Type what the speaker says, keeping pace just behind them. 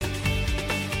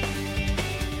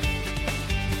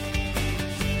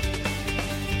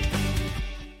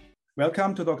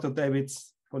Welcome to Dr.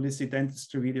 David's Holistic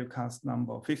Dentistry videocast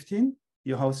number 15.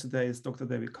 Your host today is Dr.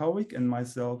 David Kowick and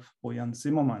myself, Bojan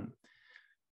Zimmermann.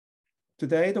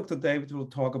 Today, Dr. David will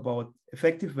talk about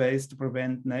effective ways to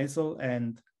prevent nasal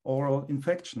and oral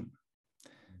infection.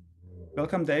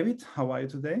 Welcome, David. How are you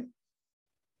today?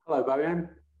 Hello, Bojan.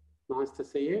 Nice to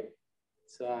see you.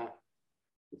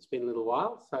 It's been a little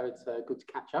while, so it's good to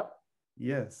catch up.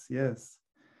 Yes.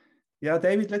 Yeah,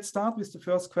 David, let's start with the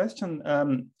first question.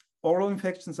 Oral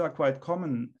infections are quite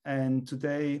common, and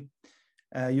today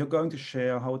you're going to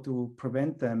share how to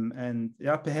prevent them. And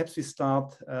yeah, perhaps we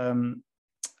start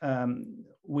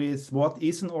with what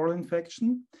is an oral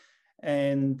infection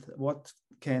and what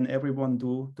can everyone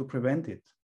do to prevent it?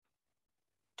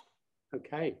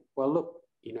 Okay. Well, look,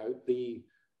 you know, the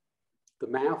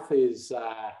mouth is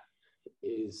an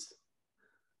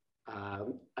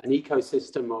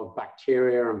ecosystem of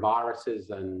bacteria and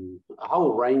viruses and a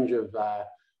whole range of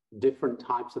different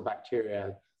types of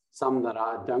bacteria, some that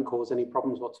don't cause any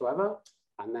problems whatsoever.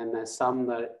 And then there's some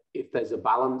that if there's an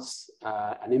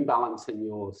imbalance in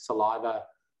your saliva,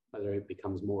 whether it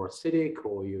becomes more acidic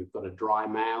or you've got a dry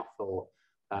mouth or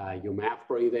your mouth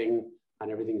breathing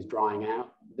and everything's drying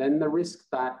out, then the risk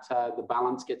that the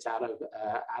balance gets out of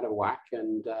whack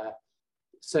and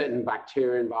certain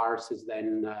bacteria and viruses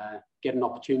then get an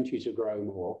opportunity to grow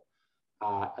more.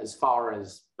 As far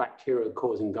as bacteria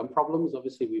causing gum problems,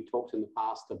 obviously we've talked in the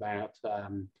past about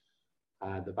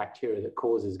the bacteria that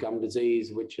causes gum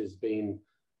disease,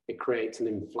 it creates an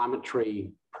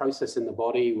inflammatory process in the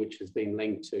body, which has been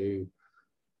linked to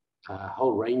a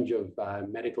whole range of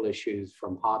medical issues,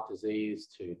 from heart disease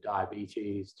to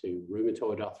diabetes to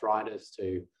rheumatoid arthritis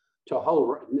to a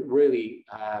whole really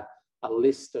a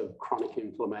list of chronic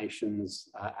inflammations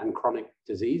and chronic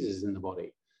diseases in the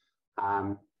body.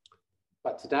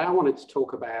 But today I wanted to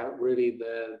talk about really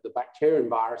the bacteria and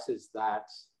viruses that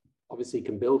obviously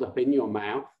can build up in your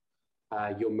mouth.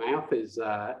 Your mouth is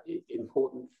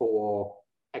important for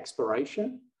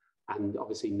expiration and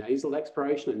obviously nasal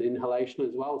expiration and inhalation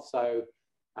as well. So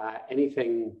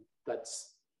anything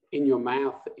that's in your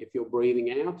mouth, if you're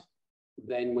breathing out,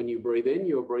 then when you breathe in,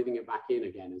 you're breathing it back in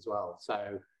again as well.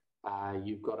 So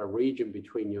you've got a region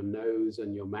between your nose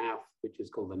and your mouth, which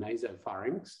is called the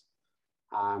nasopharynx.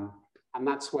 And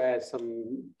that's where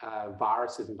some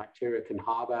viruses and bacteria can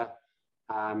harbor.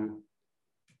 And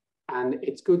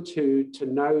it's good to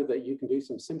know that you can do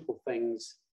some simple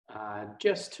things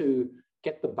just to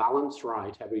get the balance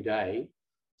right every day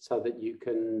so that you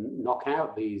can knock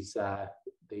out these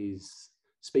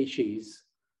species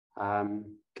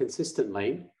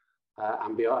consistently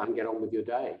and get on with your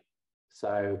day.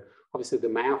 So obviously the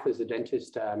mouth, as a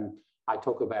dentist, I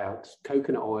talk about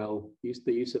coconut oil,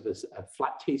 the use of a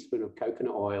flat teaspoon of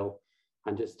coconut oil,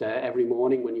 and just every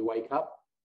morning when you wake up,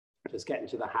 just get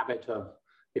into the habit of,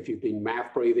 if you've been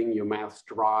mouth breathing, your mouth's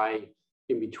dry,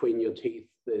 in between your teeth,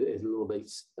 there's a little bit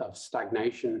of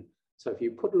stagnation. So if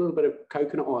you put a little bit of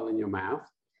coconut oil in your mouth,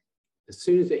 as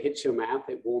soon as it hits your mouth,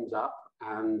 it warms up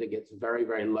and it gets very,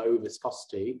 very low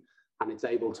viscosity, and it's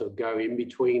able to go in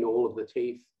between all of the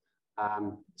teeth.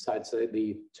 So it's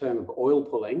the term of oil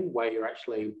pulling, where you're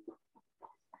actually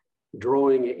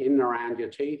drawing it in around your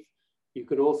teeth. You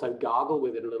can also gargle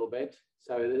with it a little bit.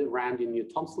 So around in your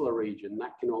tonsillar region,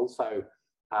 that can also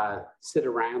sit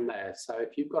around there. So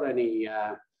if you've got any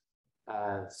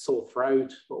sore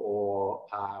throat or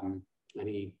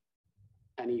any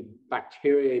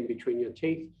bacteria in between your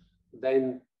teeth,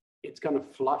 then it's going to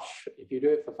flush. If you do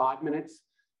it for 5 minutes,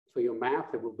 for your mouth,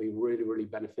 it will be really, really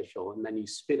beneficial. And then you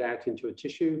spit out into a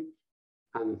tissue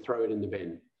and throw it in the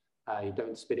bin. You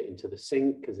don't spit it into the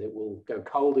sink because it will go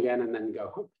cold again and then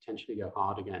potentially go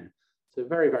hard again. So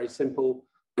very, very simple.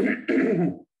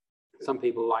 Some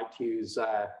people like to use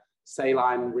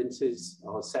saline rinses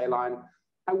or saline.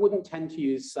 I wouldn't tend to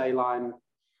use saline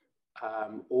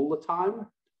all the time,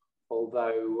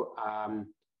 although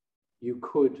you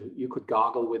could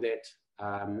gargle with it,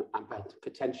 and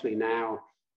potentially now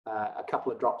a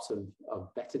couple of drops of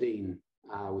betadine,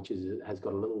 which has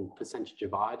got a little percentage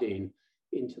of iodine,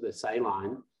 into the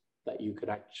saline that you could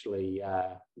actually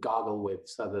gargle with,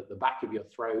 so that the back of your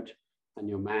throat and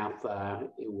your mouth,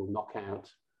 it will knock out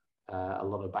a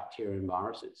lot of bacteria and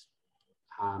viruses.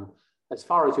 As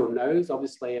far as your nose,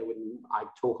 obviously, I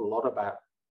talk a lot about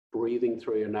breathing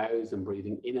through your nose and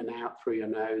breathing in and out through your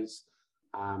nose.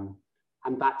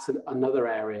 And that's another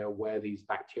area where these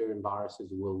bacteria and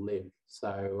viruses will live.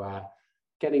 So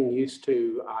getting used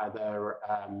to either,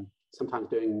 sometimes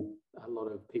doing, a lot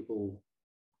of people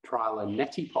trial a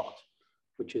neti pot,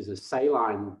 which is a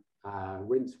saline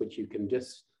rinse, which you can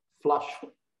just flush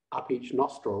up each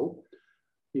nostril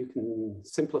you can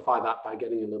simplify that by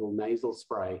getting a little nasal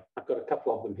spray. I've got a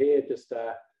couple of them here, just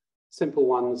simple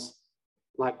ones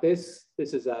like this.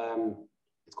 This is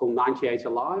it's called 98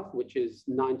 Alive, which is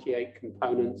 98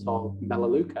 components of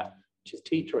Melaleuca, which is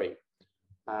tea tree.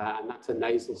 And that's a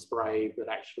nasal spray that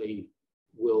actually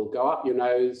will go up your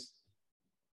nose,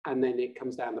 and then it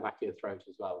comes down the back of your throat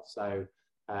as well. So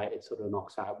it sort of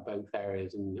knocks out both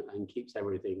areas and keeps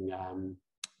everything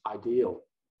ideal.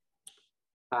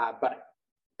 But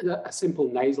a simple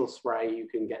nasal spray, you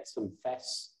can get some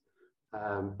Fess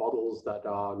bottles that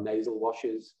are nasal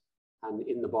washes, and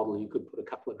in the bottle you could put a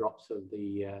couple of drops of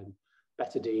the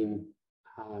betadine.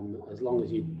 As long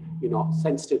as you're not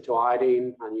sensitive to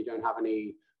iodine and you don't have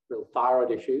any real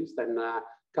thyroid issues, then a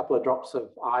couple of drops of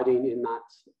iodine in that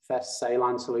Fess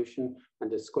saline solution,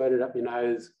 and just squirt it up your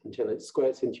nose until it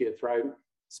squirts into your throat,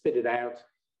 spit it out,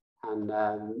 and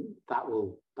that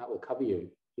will cover you.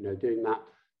 Doing that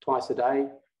twice a day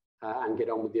and get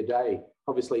on with your day.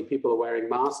 Obviously, people are wearing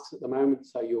masks at the moment,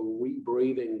 so you're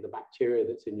rebreathing the bacteria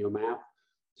that's in your mouth.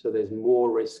 So there's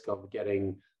more risk of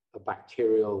getting a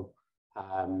bacterial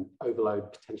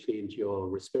overload potentially into your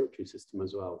respiratory system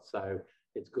as well. So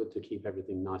it's good to keep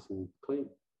everything nice and clean.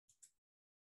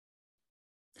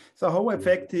 So how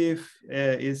effective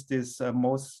is this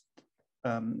most,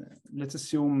 let's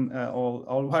assume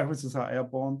all viruses are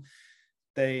airborne,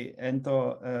 they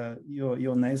enter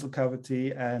your nasal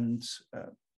cavity, and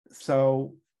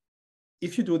so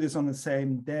if you do this on the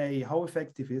same day, how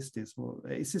effective is this?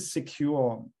 Is this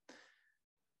secure?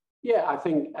 Yeah, I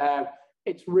think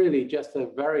it's really just a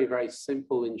very, very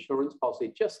simple insurance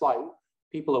policy. Just like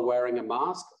people are wearing a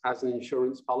mask as an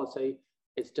insurance policy,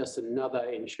 it's just another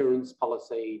insurance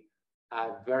policy,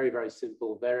 very, very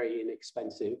simple, very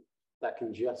inexpensive, that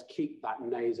can just keep that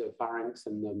nasopharynx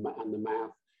and the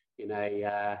mouth in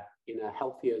a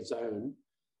healthier zone,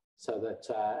 so that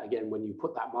again, when you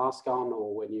put that mask on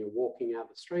or when you're walking out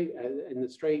the street in the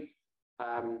street,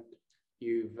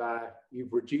 you've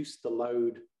reduced the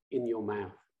load in your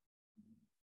mouth.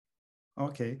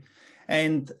 Okay,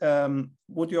 and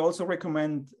would you also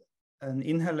recommend an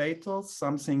inhalator,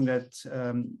 something that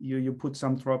you put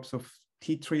some drops of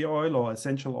tea tree oil or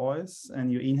essential oils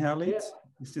and you inhale it? Yeah.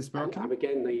 Is this working? And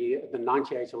again, the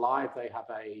 98 Alive, they have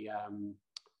a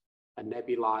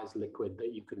nebulized liquid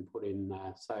that you can put in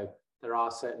there. So there are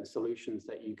certain solutions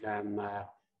that you can,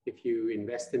 if you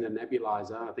invest in a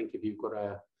nebulizer, I think if you've got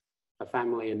a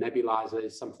family, a nebulizer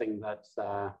is something that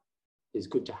is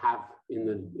good to have in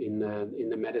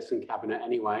the medicine cabinet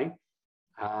anyway.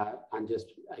 And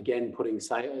just again, putting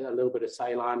a little bit of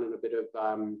saline and a bit of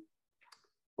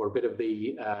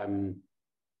the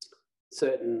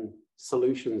certain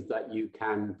solutions that you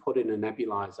can put in a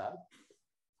nebulizer.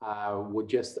 Would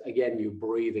just, again, you're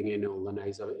breathing in all the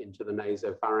into the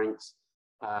nasopharynx,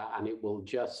 and it will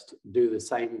just do the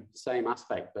same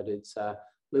aspect, but it's a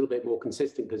little bit more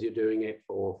consistent because you're doing it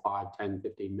for 5, 10,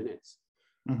 15 minutes.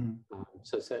 Mm-hmm.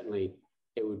 So certainly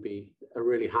it would be a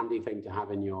really handy thing to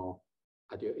have in your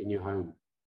home.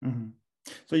 Mm-hmm.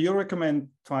 So you recommend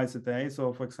twice a day.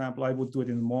 So for example, I would do it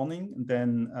in the morning, and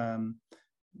then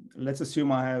let's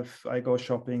assume I go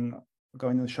shopping,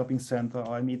 going to the shopping center,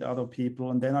 I meet other people,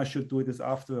 and then I should do this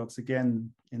afterwards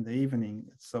again in the evening.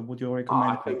 So would you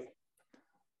recommend?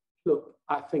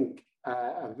 I think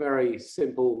a very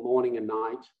simple morning and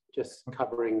night, just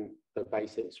covering the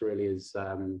basics really is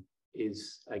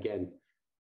again,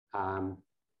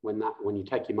 when you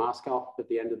take your mask off at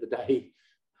the end of the day,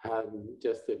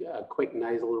 just a quick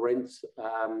nasal rinse,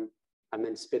 and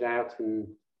then spit out and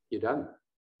you're done.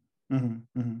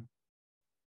 Mm-hmm, mm-hmm.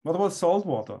 What about salt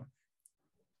water?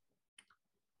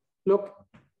 Look,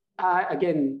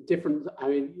 again, different. I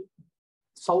mean,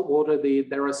 salt water.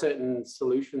 There are certain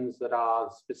solutions that are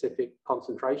specific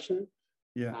concentration.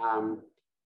 Yeah.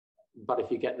 But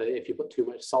if you put too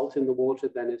much salt in the water,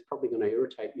 then it's probably going to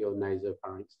irritate your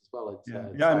nasopharynx as well.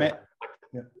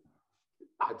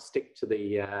 I'd stick to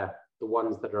the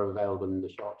ones that are available in the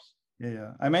shops.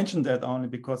 Yeah, I mentioned that only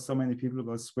because so many people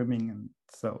go swimming, and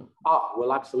so. Oh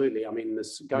well, absolutely. I mean,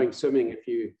 going swimming, if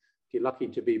you're lucky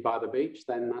to be by the beach,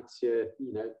 then that's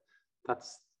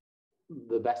that's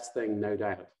the best thing, no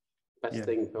doubt. Best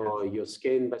thing for your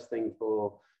skin, best thing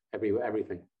for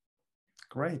everything.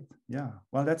 Great. Yeah.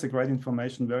 Well, that's a great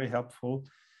information. Very helpful.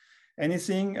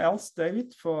 Anything else,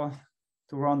 David, to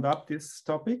round up this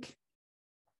topic?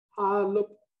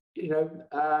 Look,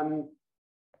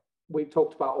 we've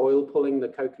talked about oil pulling, the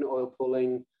coconut oil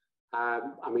pulling.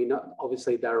 I mean,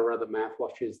 obviously there are other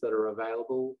mouthwashes that are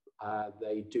available.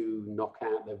 They do knock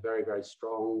out, they're very, very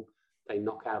strong. They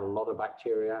knock out a lot of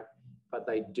bacteria, but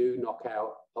they do knock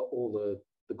out all the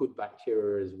the good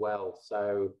bacteria as well.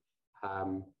 So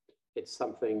it's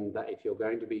something that if you're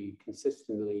going to be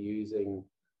consistently using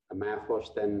a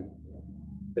mouthwash, then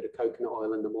a bit of coconut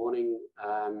oil in the morning,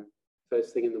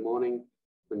 first thing in the morning,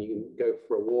 when you can go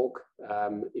for a walk.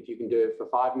 If you can do it for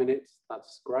 5 minutes,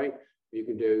 that's great. If you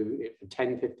can do it for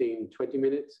 10, 15, 20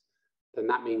 minutes, then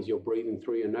that means you're breathing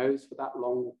through your nose for that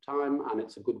long time. And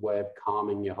it's a good way of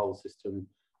calming your whole system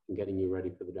and getting you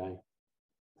ready for the day.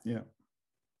 Yeah.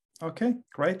 Okay,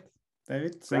 great.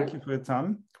 David, thank you for your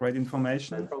time. Great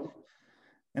information. No problem.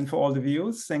 And for all the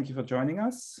viewers, thank you for joining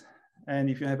us. And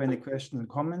if you have any questions and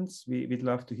comments, we'd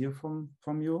love to hear from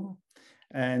you.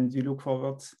 And we look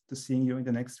forward to seeing you in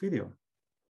the next video.